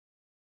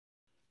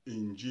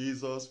In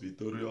Jesus'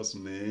 victorious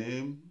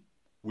name,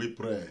 we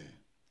pray.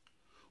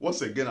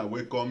 Once again, I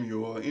welcome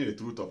you in the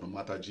truth of the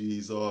matter.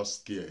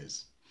 Jesus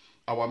cares.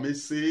 Our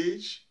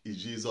message is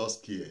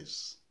Jesus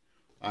cares.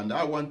 And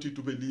I want you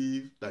to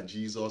believe that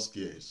Jesus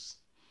cares.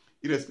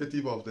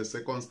 Irrespective of the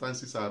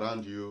circumstances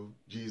around you,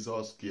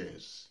 Jesus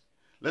cares.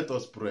 Let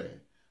us pray.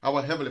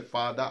 Our Heavenly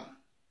Father,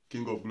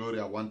 King of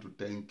Glory, I want to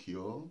thank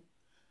you.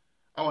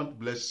 I want to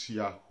bless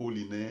your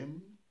holy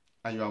name,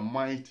 and you are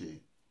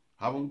mighty.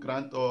 Having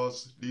grant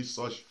us this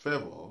such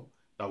favor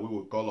that we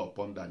will call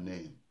upon thy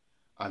name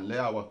and lay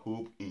our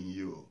hope in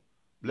you.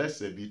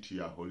 Blessed be to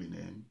your holy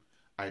name.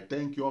 I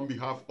thank you on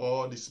behalf of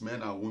all these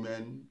men and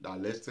women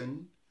that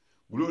listen.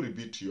 Glory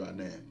be to your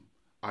name.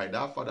 I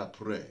therefore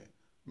pray,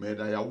 may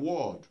thy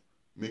word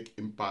make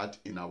impact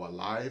in our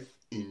life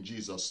in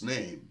Jesus'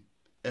 name.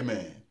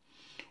 Amen.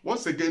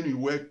 Once again, we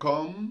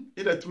welcome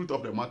in the truth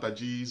of the matter,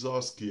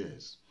 Jesus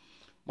cares.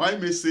 My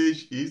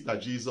message is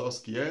that Jesus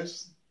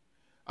cares.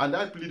 And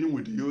I'm pleading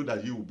with you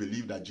that you will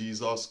believe that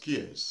Jesus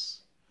cares.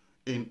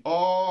 In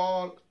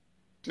all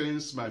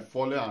things might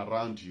fall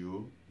around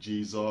you,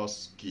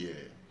 Jesus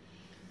cares.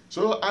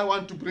 So I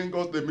want to bring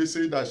us the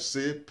message that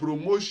says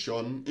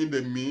promotion in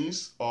the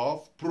midst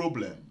of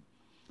problem.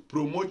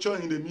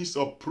 Promotion in the midst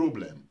of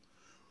problem.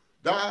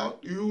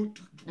 That you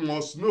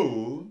must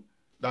know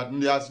that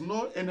there's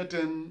not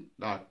anything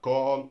that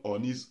calls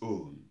on its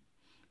own.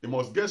 You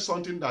must get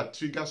something that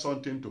triggers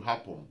something to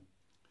happen.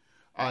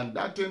 And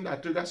that thing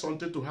that triggers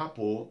something to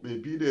happen may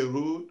be the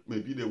road, may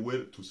be the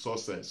way to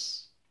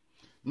success.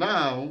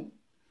 Now,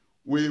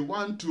 we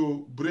want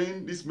to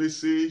bring this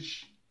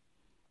message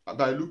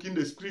by looking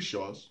the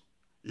scriptures,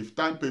 if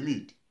time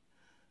permit.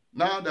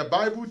 Now, the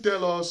Bible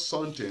tells us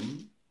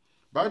something.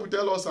 Bible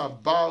tells us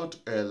about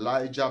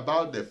Elijah,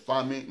 about the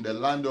famine in the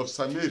land of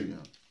Samaria.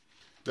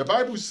 The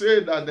Bible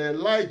said that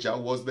Elijah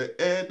was the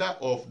elder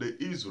of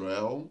the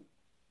Israel.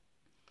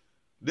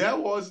 There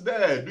was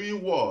there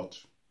doing what?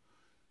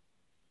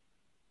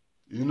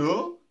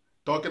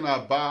 Talking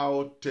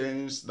about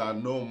things that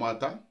no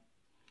matter.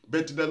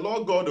 But the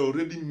Lord God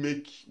already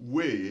make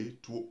way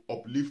to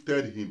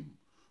uplifted him.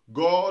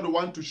 God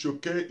want to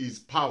showcase his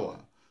power.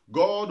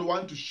 God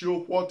want to show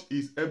what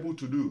he's able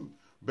to do.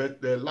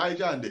 But the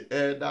Elijah and the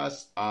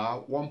elders are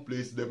one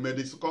place. They may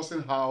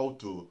discussing how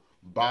to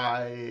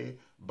buy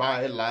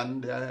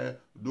land,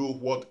 do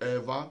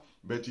whatever.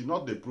 But it's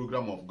not the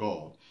program of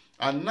God.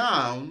 And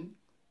now,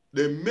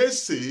 the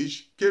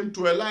message came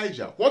to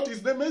Elijah. What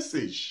is the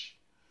message?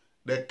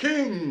 The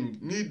king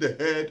need the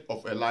head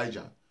of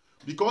Elijah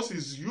because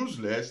it's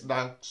useless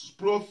that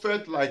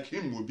prophet like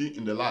him will be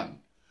in the land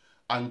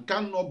and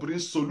cannot bring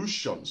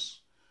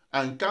solutions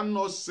and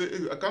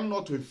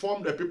cannot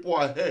inform the people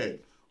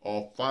ahead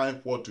or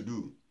find what to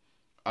do.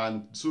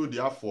 And so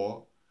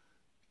therefore,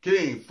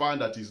 king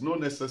found that it's not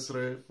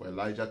necessary for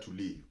Elijah to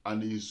leave.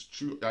 And it's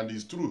true,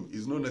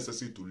 it's not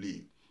necessary to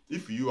leave.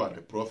 If you are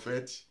a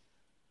prophet,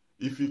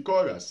 if you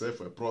call yourself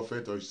a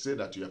prophet or you say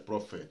that you're a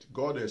prophet,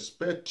 God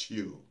expects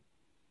you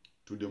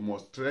to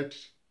demonstrate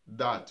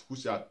that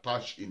which is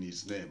attached in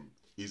his name,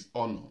 his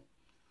honor.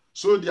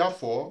 So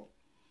therefore,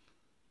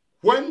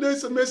 when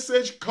this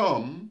message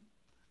come,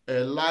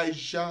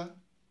 Elijah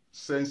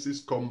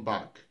senses come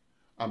back.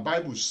 And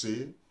Bible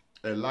say,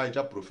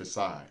 Elijah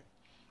prophesied.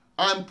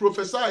 And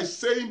prophesied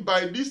saying,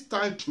 by this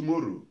time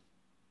tomorrow,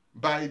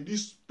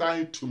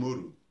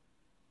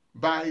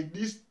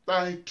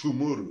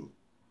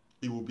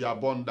 it will be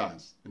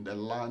abundance in the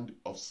land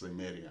of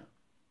Samaria.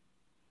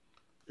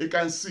 You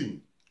can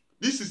see,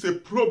 this is a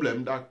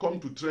problem that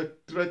come to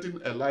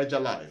threaten Elijah's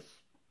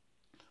life.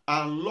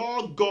 And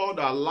Lord God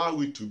allow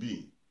it to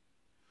be.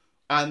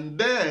 And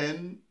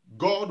then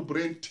God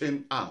bring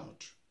things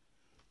out.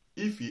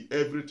 If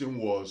everything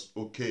was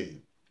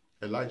okay,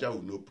 Elijah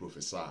will not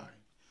prophesy.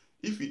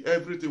 If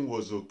everything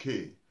was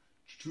okay,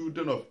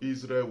 children of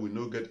Israel will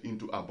not get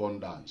into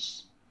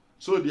abundance.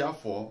 So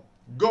therefore,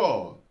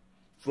 God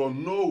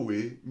from no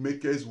way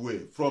make his way.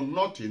 From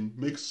nothing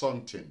make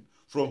something.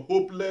 From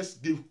hopeless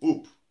give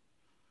hope.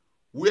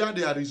 Where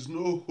there is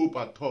no hope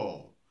at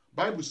all,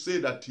 Bible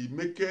says that he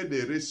maketh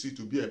the Red Sea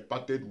to be a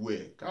parted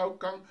way.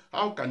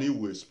 How can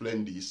he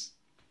explain this?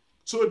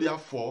 So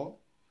therefore,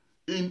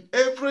 in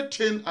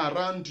everything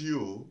around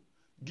you,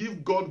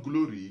 give God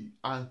glory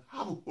and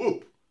have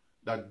hope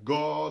that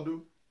God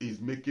is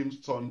making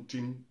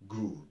something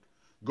good.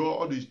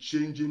 God is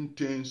changing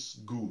things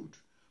good.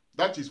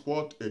 That is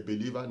what a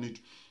believer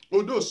needs.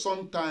 Although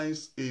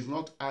sometimes it's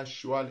not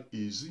actually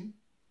easy,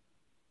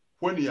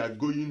 when you are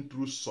going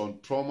through some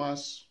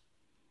traumas,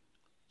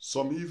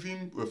 some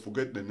even will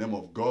forget the name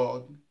of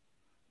God.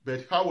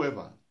 But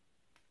however,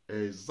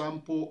 an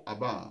example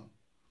abound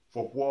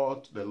for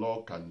what the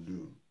Lord can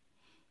do.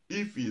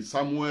 If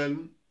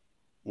Samuel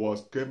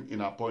came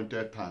in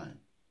appointed time,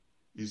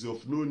 it's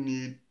of no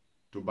need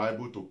to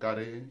Bible to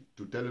carry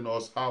to telling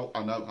us how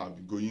Anna have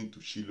been going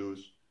to Shiloh,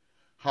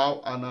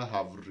 how Anna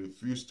have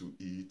refused to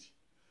eat,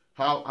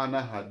 how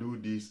Anna had do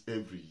this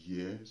every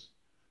year.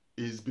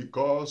 Is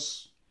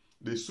because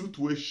the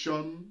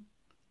situation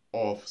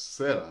of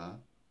Sarah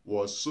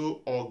was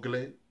so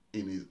ugly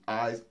in his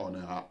eyes, on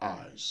her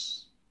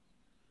eyes,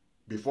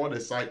 before the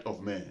sight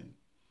of men.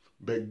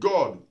 But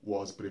God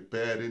was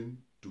preparing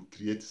to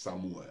create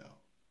Samuel.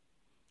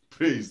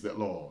 Praise the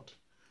Lord.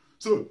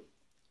 So,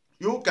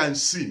 you can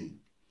see,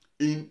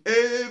 in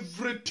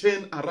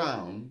everything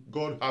around,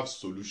 God has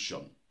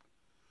solution.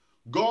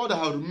 God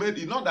has made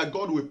it, not that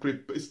God will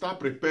start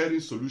preparing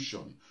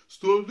solution.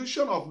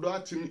 Solution of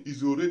that thing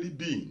is already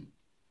being.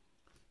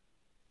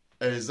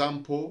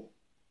 Example,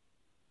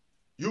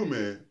 you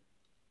may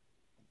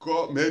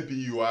call, maybe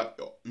you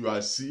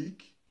are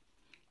sick,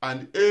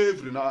 and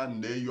every now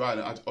and then you are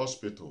at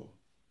hospital,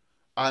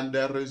 and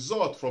the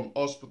result from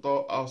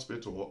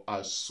hospital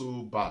are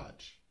so bad.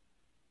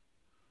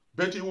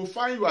 But you will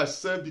find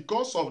yourself,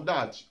 because of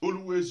that,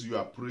 always you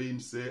are praying,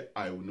 say,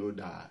 I will not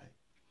die.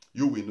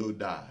 You will not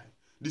die.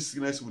 This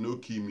sickness will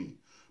not kill me.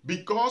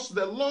 Because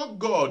the Lord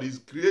God is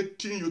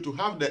creating you to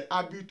have the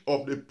habit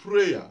of the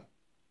prayer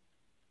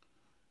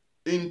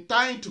in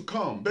time to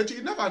come. But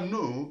you never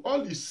know.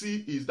 All you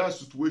see is that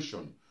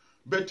situation.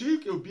 But you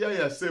can be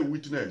yourself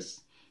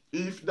witness.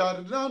 If there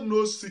is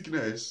no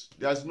sickness,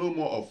 there's no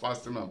more of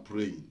fasting and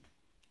praying.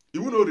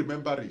 You will not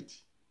remember it.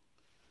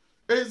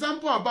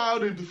 Example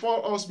about it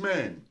before us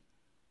men.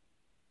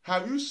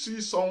 Have you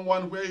seen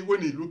someone where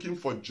when he's looking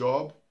for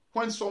job,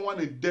 when someone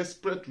is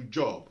desperate to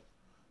job,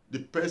 the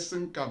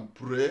person can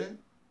pray,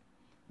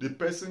 the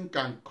person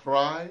can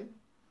cry,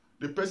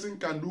 the person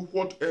can do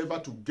whatever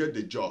to get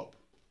the job.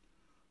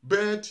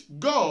 But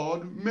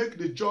God make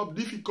the job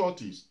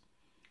difficulties.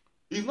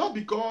 It's not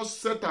because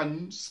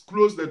Satan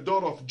closed the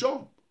door of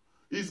job.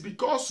 It's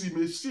because he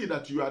may see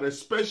that you are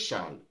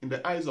special in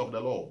the eyes of the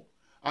Lord.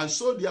 And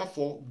so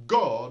therefore,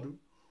 God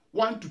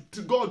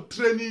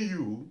training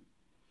you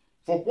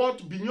for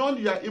what beyond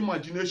your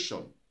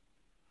imagination.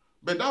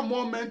 But that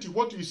moment,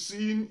 what you're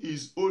seeing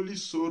is only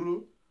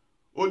sorrow,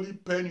 only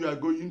pain you are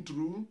going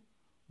through.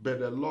 But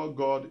the Lord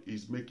God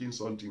is making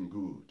something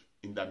good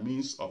in the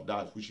midst of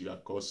that which you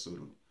have called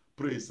sorrow.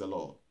 Praise the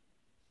Lord.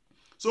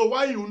 So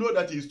why you know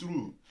that is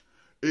true?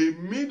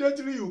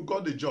 Immediately you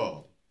got the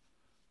job.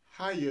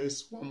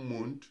 Highest 1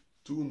 month,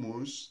 2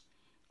 months,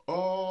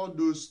 all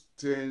those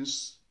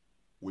things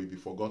will be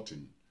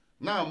forgotten.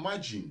 Now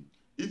imagine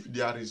if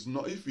there is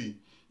no,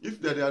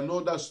 if there are no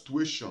other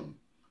situation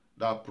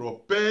that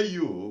prepare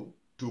you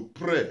to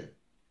pray,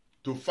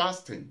 to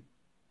fasting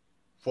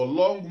for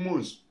long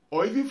months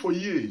or even for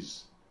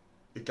years.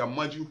 You can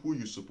imagine who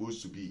you're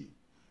supposed to be.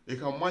 You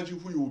can imagine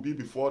who you will be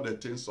before the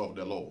things of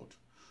the Lord.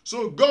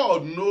 So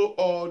God knows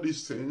all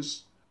these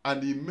things,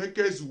 and he makes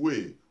his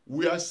way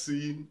where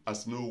seen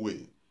as no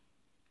way.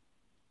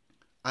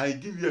 I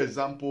give you an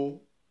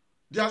example.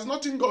 There's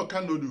nothing God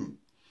cannot do.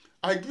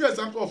 I give you an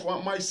example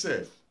of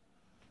myself.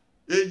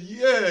 A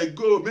year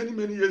ago,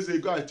 many years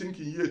ago, I think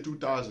in year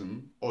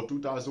 2000 or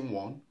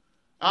 2001,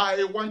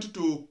 I wanted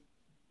to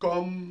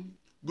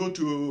go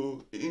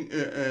to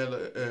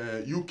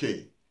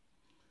UK.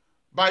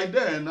 By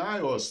then,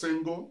 I was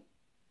single,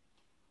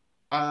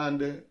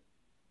 and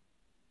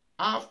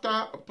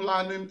after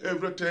planning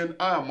everything,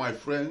 I and my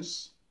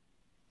friends,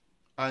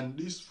 and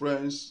these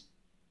friends,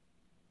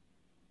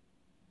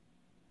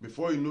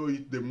 before you know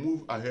it, they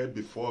move ahead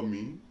before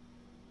me.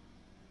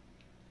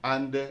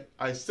 And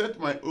I set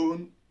my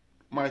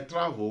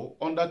travel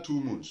under 2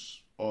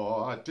 months,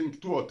 or I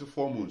think 2 or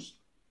 4 months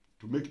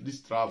to make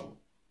this travel.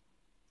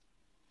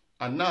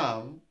 And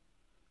now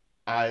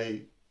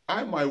I'm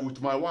with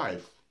my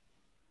wife,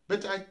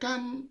 but I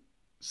can't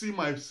see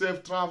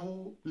myself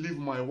travel, leave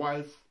my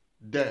wife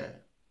there.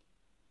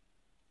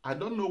 I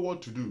don't know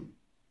what to do.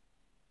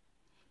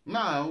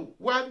 Now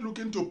we're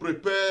looking to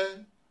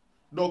prepare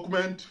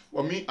document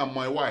for me and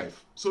my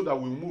wife so that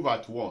we move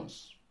at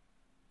once.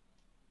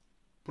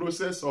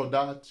 Process of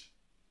that,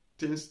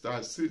 things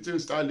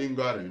start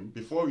lingering.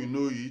 Before you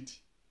know it,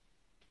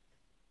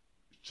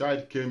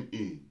 child came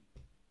in.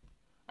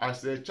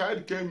 As the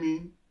child came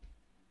in,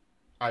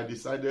 I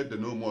decided to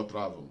no more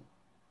travel.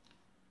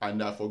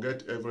 And I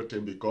forget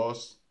everything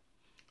because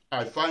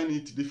I find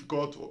it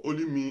difficult for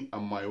only me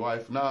and my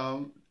wife.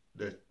 Now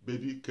the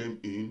baby came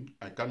in,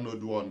 I cannot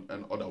do one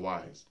and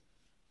otherwise.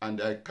 And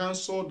I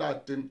cancelled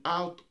that thing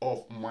out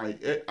of my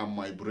head and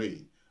my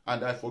brain.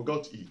 And I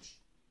forgot it.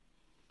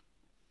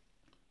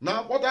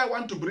 Now, what I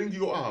want to bring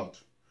you out,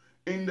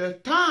 in the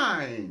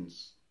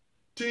times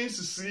things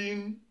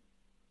seem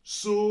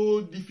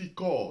so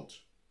difficult,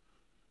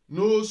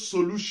 no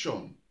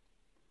solution,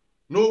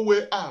 no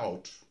way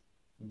out,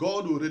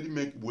 God already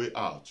make way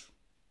out.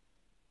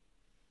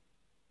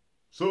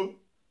 So,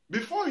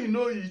 before you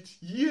know it,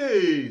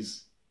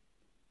 years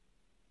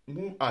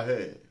move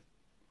ahead,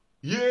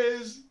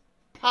 years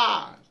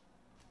pass,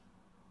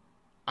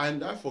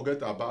 and I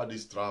forget about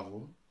this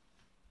travel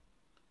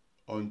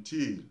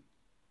until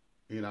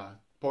in a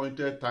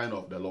appointed time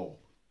of the Lord.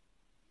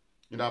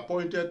 In a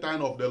appointed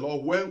time of the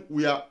Lord, when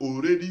we are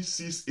already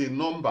 6 in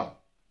number,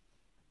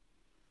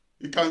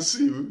 you can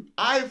see,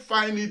 I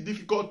find it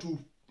difficult to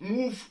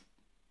move.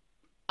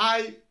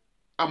 I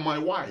and my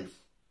wife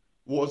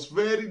was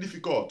very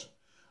difficult.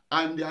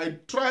 And I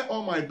try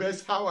all my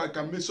best how I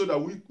can make so that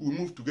we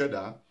move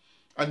together.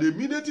 And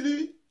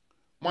immediately,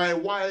 my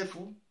wife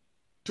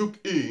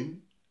took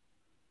in,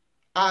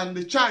 and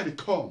the child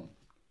come.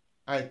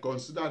 I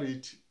consider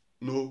it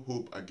no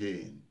hope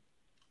again.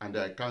 And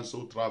I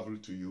cancel travel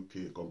to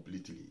UK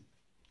completely.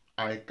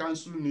 I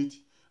cancelled it,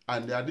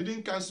 and I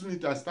didn't cancel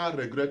it and start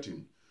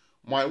regretting.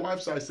 My wife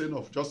said,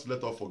 "No, just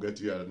let us forget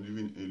here and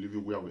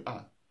living where we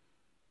are."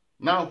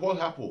 Now what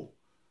happened?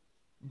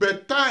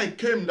 But time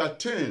came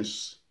that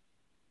things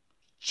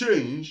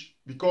change,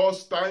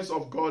 because times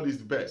of God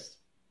is best.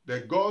 The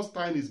God's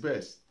time is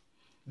best.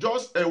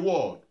 Just a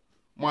word.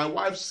 My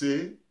wife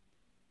say,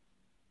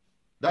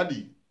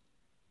 "Daddy,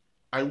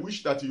 I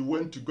wish that you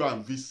went to go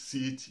and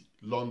visit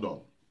London.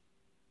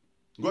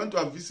 Going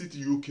to visit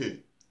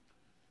UK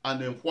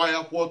and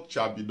inquire what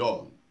shall be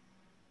done."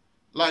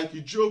 Like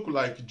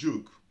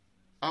joke.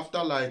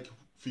 After like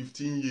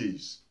 15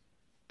 years,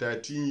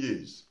 13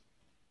 years,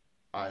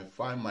 I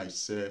find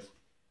myself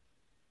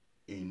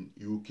in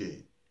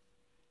UK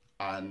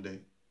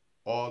and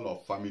all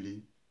of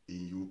family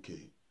in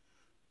UK.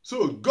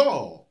 So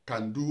God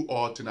can do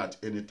all things at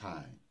any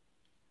time.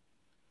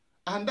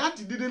 And that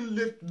didn't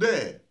live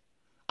there.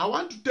 I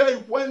want to tell you,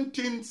 when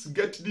things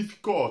get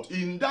difficult,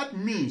 in that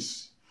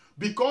means,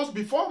 because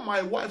before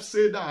my wife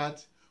said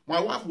that,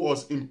 my wife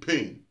was in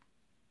pain.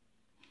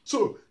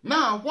 So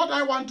now what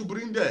I want to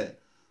bring there,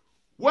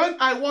 when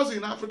I was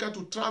in Africa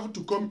to travel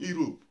to come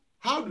Europe,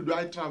 how did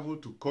I travel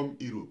to come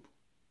Europe?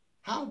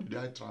 How did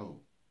I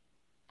travel?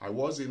 I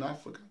was in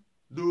Africa.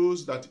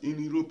 Those that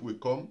in Europe will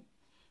come,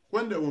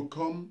 when they will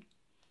come,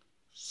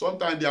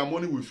 sometimes their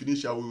money will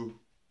finish. I will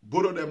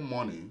borrow them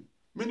money.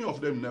 Many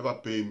of them never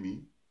pay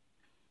me.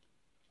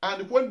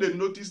 And when they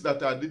notice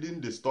that I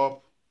didn't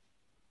stop,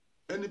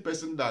 any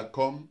person that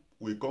come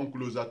will come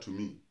closer to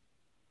me.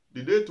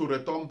 The day to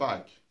return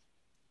back,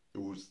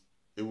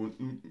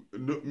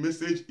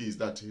 message is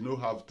that you know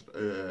have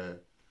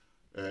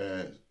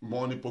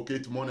money,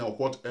 pocket money or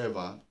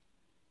whatever,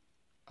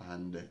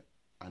 and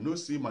I no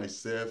see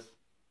myself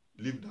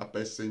leave that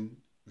person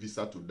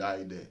visa to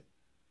die there.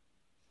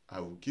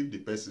 I will keep the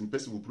person.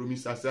 Person will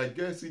promise. I say, I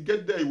guess he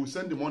get there, he will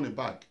send the money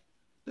back.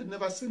 They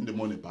never send the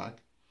money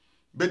back.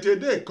 But a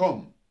day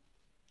come,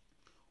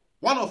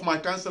 one of my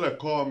counselor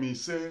called me,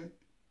 say,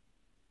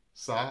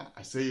 "Sir,"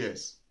 I say,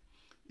 "Yes."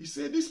 He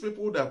said, "These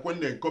people that when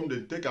they come,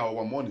 they take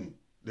our money,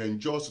 then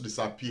just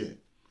disappear.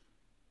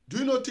 Do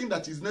you not think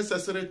that it's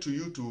necessary to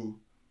you to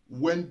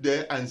went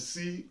there and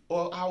see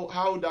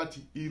how that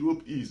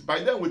Europe is?"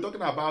 By then, we're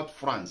talking about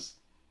France,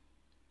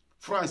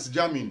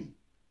 Germany.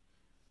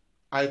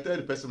 I tell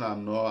the person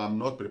I'm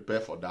not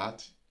prepared for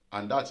that,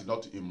 and that's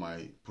not in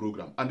my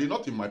program. And they're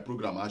not in my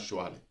program,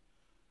 actually.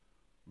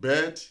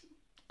 But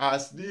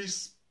as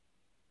this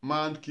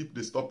man keep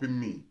stopping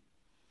me,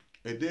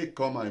 a day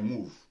come, I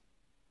move.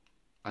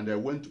 And I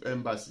went to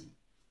embassy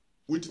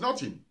with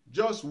nothing.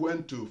 Just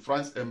went to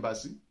France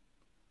embassy.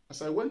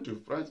 As I went to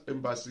France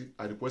embassy,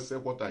 I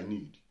requested what I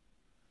need.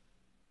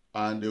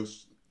 And they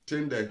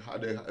think they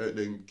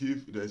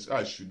give, they say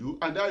I should do.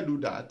 And I do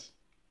that.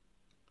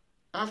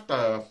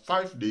 After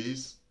 5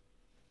 days,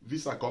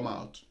 visa come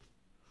out.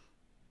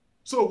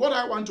 So what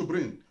I want to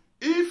bring,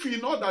 if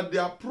you know that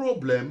there are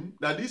problem,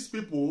 that these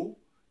people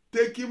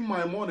taking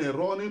my money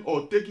running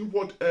or taking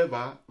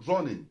whatever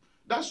running,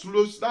 that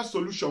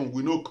solution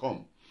will not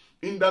come.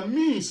 In the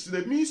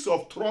midst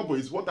of trouble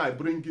is what I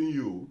bring in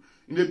you.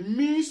 In the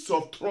midst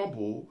of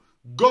trouble,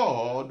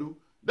 God,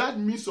 that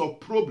midst of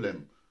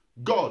problem,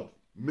 God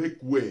make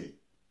way.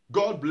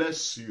 God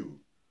bless you.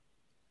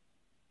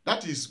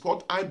 That is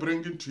what I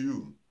bring into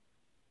you.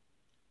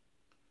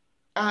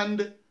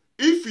 And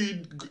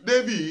if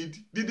David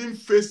didn't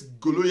face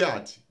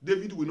Goliath,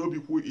 David will not be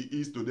who he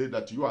is today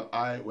that you and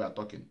I were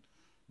talking.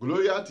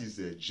 Goliath is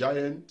a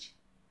giant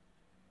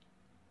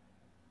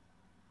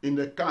in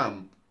the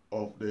camp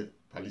of the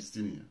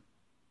Palestinians.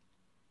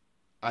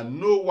 And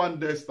no one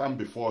dare stand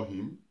before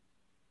him.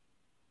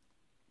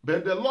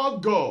 But the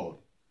Lord God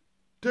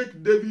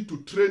take David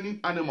to training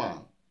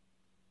animal.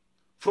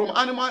 From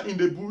animal in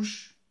the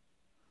bush,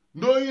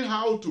 knowing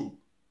how to,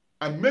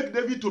 and make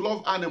David to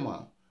love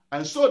animal.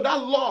 And so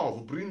that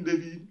love bring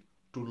David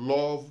to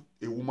love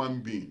a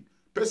woman being.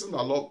 Person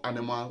that love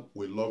animal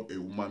will love a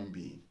woman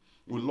being.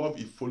 Will love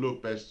a fellow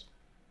person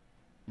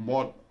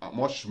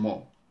much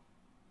more.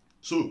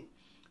 So,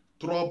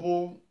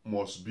 trouble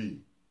must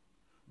be.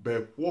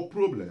 But what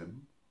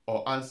problem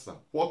or answer,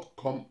 what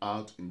come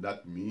out in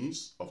that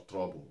midst of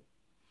trouble?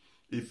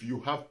 If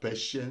you have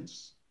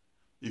patience,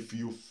 if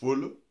you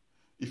follow,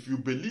 if you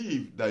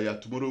believe that your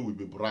tomorrow will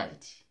be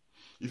bright,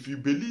 if you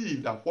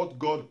believe that what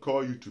God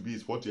called you to be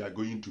is what you are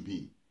going to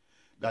be,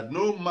 that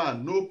no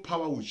man, no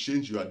power will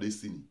change your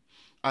destiny,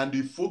 and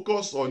you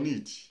focus on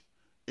it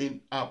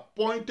in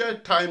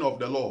appointed time of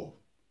the Lord,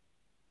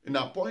 in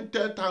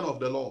appointed time of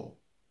the Lord,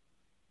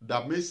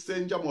 the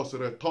messenger must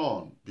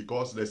return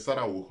because the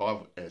Sarah will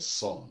have a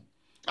son.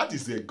 That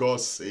is a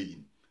God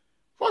saying.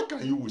 What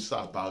can you say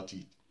about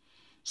it?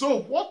 So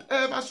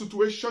whatever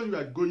situation you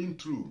are going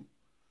through,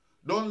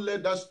 Don't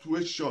let that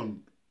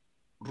situation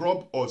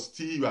rob or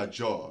steal your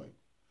joy.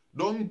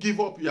 Don't give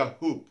up your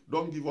hope.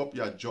 Don't give up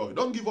your joy.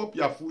 Don't give up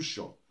your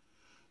future.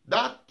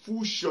 That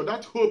future,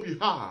 that hope you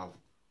have,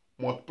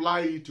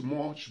 multiply it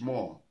much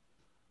more.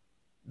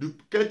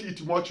 Duplicate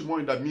it much more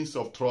in the midst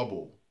of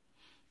trouble.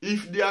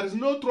 If there is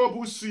no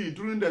trouble seen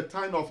during the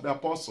time of the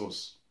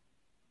apostles,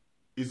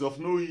 it's of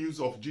no use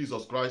of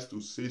Jesus Christ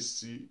to say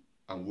see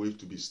and wait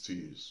to be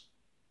still.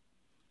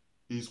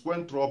 It's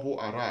when trouble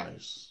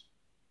arises,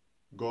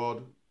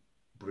 God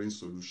brings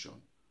solution.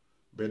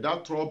 But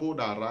that trouble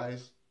that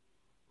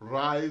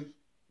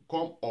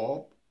come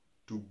up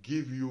to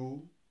give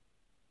you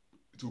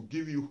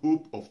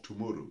hope of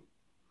tomorrow,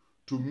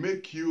 to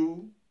make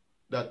you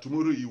that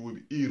tomorrow you will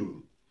be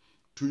hero,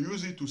 to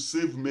use it to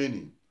save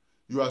many.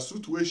 Your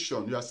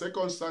situation, your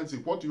circumstances,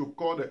 what you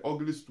call the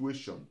ugly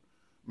situation,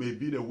 may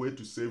be the way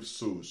to save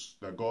souls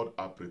that God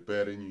are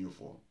preparing you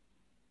for.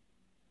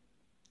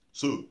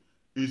 So,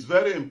 it's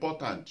very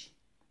important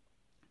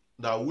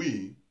that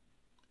we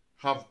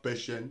have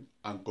patience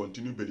and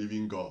continue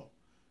believing God.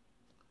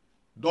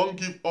 Don't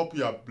give up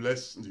your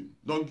blessing.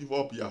 Don't give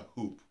up your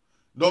hope.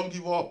 Don't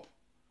give up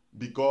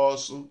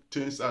because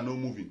things are not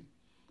moving.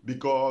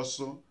 Because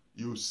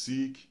you're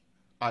sick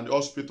and the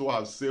hospital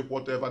have said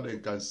whatever they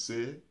can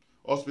say.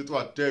 Hospital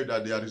will tell you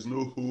that there is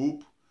no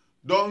hope.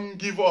 Don't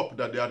give up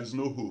that there is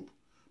no hope.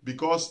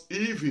 Because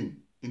even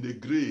in the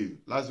grave,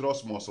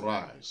 Lazarus must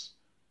rise.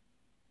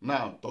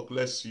 Now, talk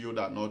less you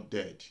that are not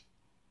dead.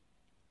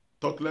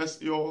 Talk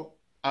less you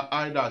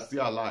I that are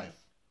still alive.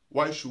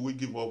 Why should we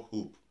give up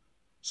hope?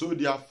 So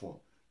therefore,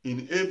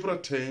 in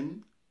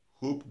everything,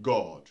 hope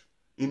God.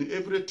 In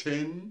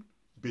everything,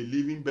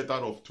 believing better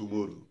of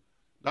tomorrow.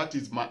 That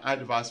is my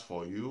advice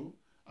for you,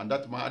 and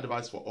that's my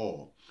advice for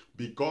all.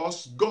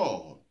 Because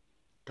God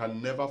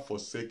can never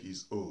forsake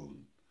his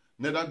own.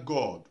 Neither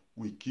God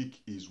will keep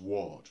his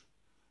word.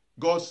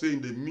 God said,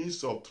 in the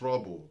midst of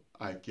trouble,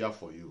 I care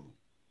for you.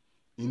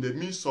 In the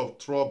midst of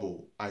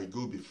trouble, I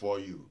go before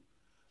you.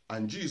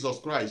 And Jesus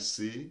Christ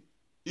said,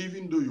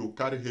 even though you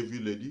carry heavy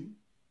laden,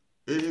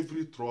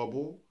 every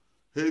trouble,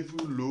 heavy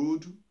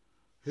load,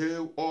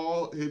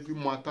 all heavy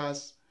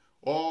matters,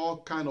 all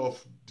kind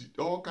of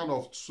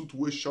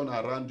situation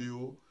around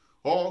you,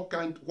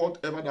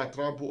 whatever that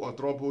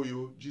trouble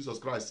you, Jesus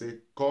Christ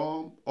said,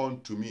 come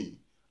unto me,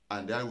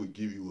 and I will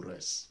give you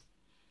rest.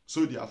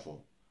 So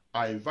therefore,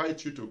 I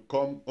invite you to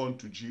come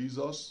unto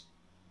Jesus,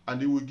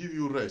 and he will give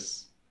you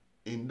rest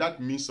in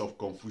that midst of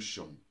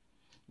confusion.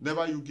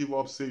 Never you give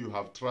up, say you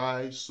have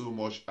tried so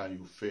much and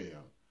you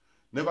fail.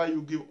 Never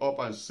you give up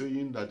and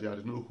saying that there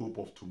is no hope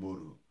of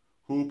tomorrow.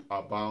 Hope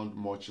abound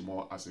much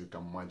more as you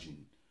can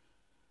imagine.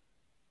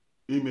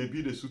 It may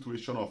be the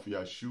situation of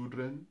your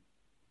children,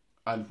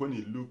 and when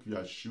you look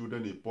your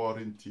children, they pour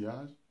in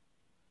tears.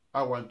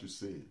 I want to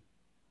say,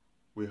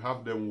 we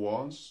have them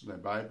once in the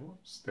Bible,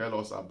 tell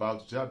us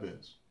about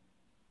Jabez.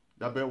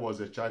 Jabez was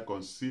a child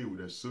conceived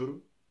with a sorrow,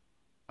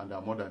 and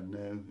their mother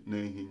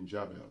named him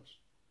Jabez.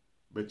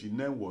 But his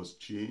name was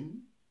changed.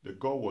 The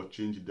God was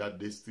changing that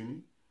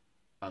destiny,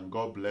 and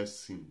God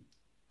bless him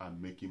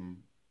and make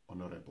him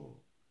honorable.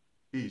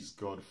 He is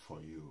God for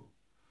you.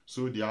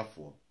 So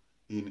therefore,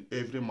 in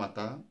every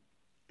matter,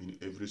 in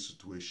every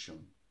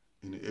situation,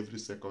 in every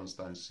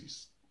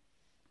circumstances,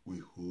 we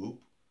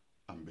hope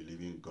and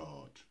believe in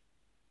God.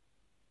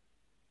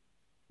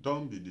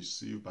 Don't be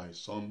deceived by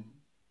some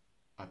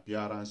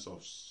appearance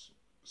of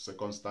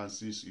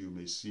circumstances you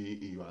may see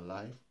in your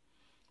life,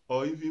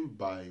 or even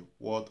by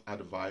what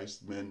advice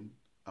men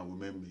and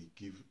women may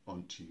give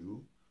unto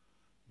you,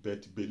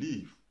 but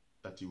believe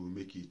that you will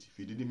make it. If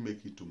you didn't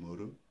make it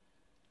tomorrow,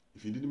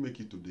 if you didn't make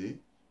it today,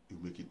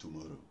 you'll make it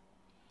tomorrow.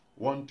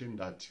 One thing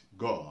that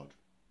God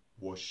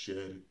will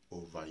share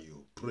over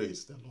you.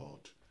 Praise the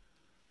Lord.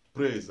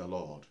 Praise the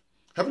Lord.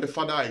 Heavenly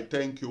Father, I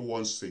thank you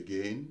once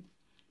again.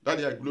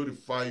 Daddy, I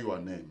glorify your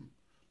name.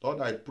 Lord,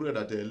 I pray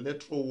that the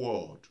electoral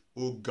word,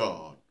 O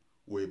God,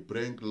 will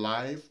bring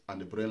life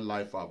and bring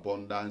life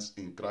abundance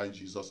in Christ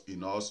Jesus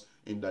in us,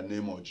 in the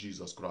name of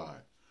Jesus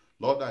Christ.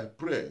 Lord, I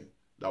pray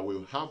that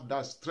we'll have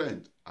that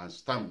strength and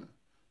stamina,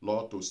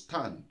 Lord, to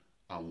stand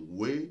and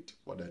wait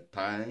for the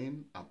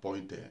time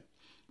appointed.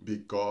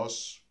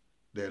 Because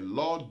the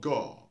Lord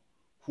God,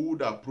 who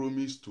that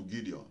promised to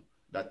Gideon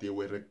that he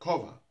will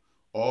recover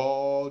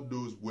all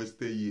those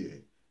wasted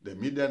years, the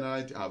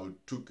Midianites have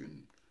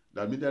taken,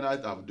 the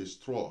Midianites have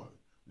destroyed.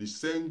 The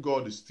same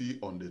God is still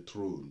on the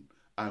throne,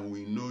 and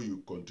we know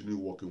you continue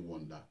working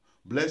wonder.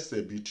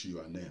 Blessed be to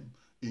your name.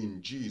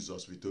 In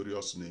Jesus'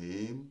 victorious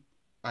name,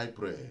 I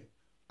pray,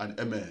 and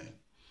amen.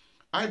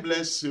 I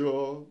bless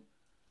you.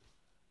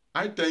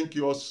 I thank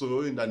you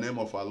also in the name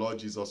of our Lord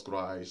Jesus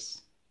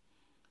Christ.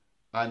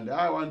 And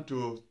I want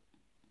to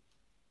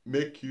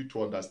make you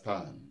to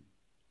understand.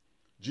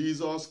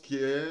 Jesus'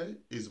 care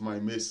is my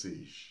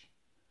message.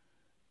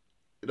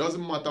 It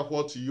doesn't matter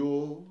what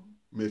you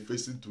may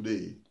face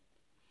today.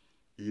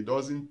 It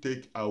doesn't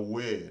take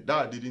away.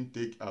 That didn't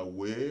take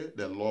away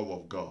the love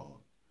of God.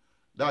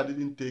 That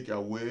didn't take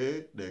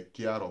away the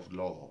care of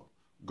Lord.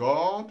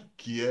 God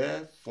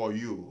cares for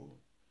you.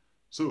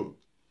 So,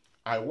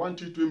 I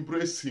want you to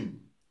embrace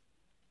him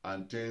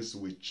and things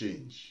will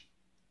change.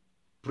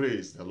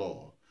 Praise the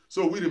Lord.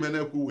 So we remain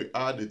who we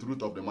are, the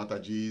truth of the matter,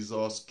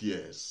 Jesus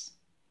cares.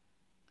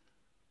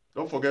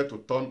 Don't forget to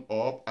turn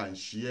up and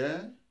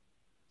share,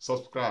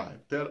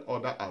 subscribe, tell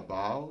others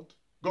about.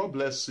 God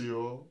bless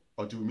you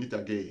until we meet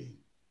again.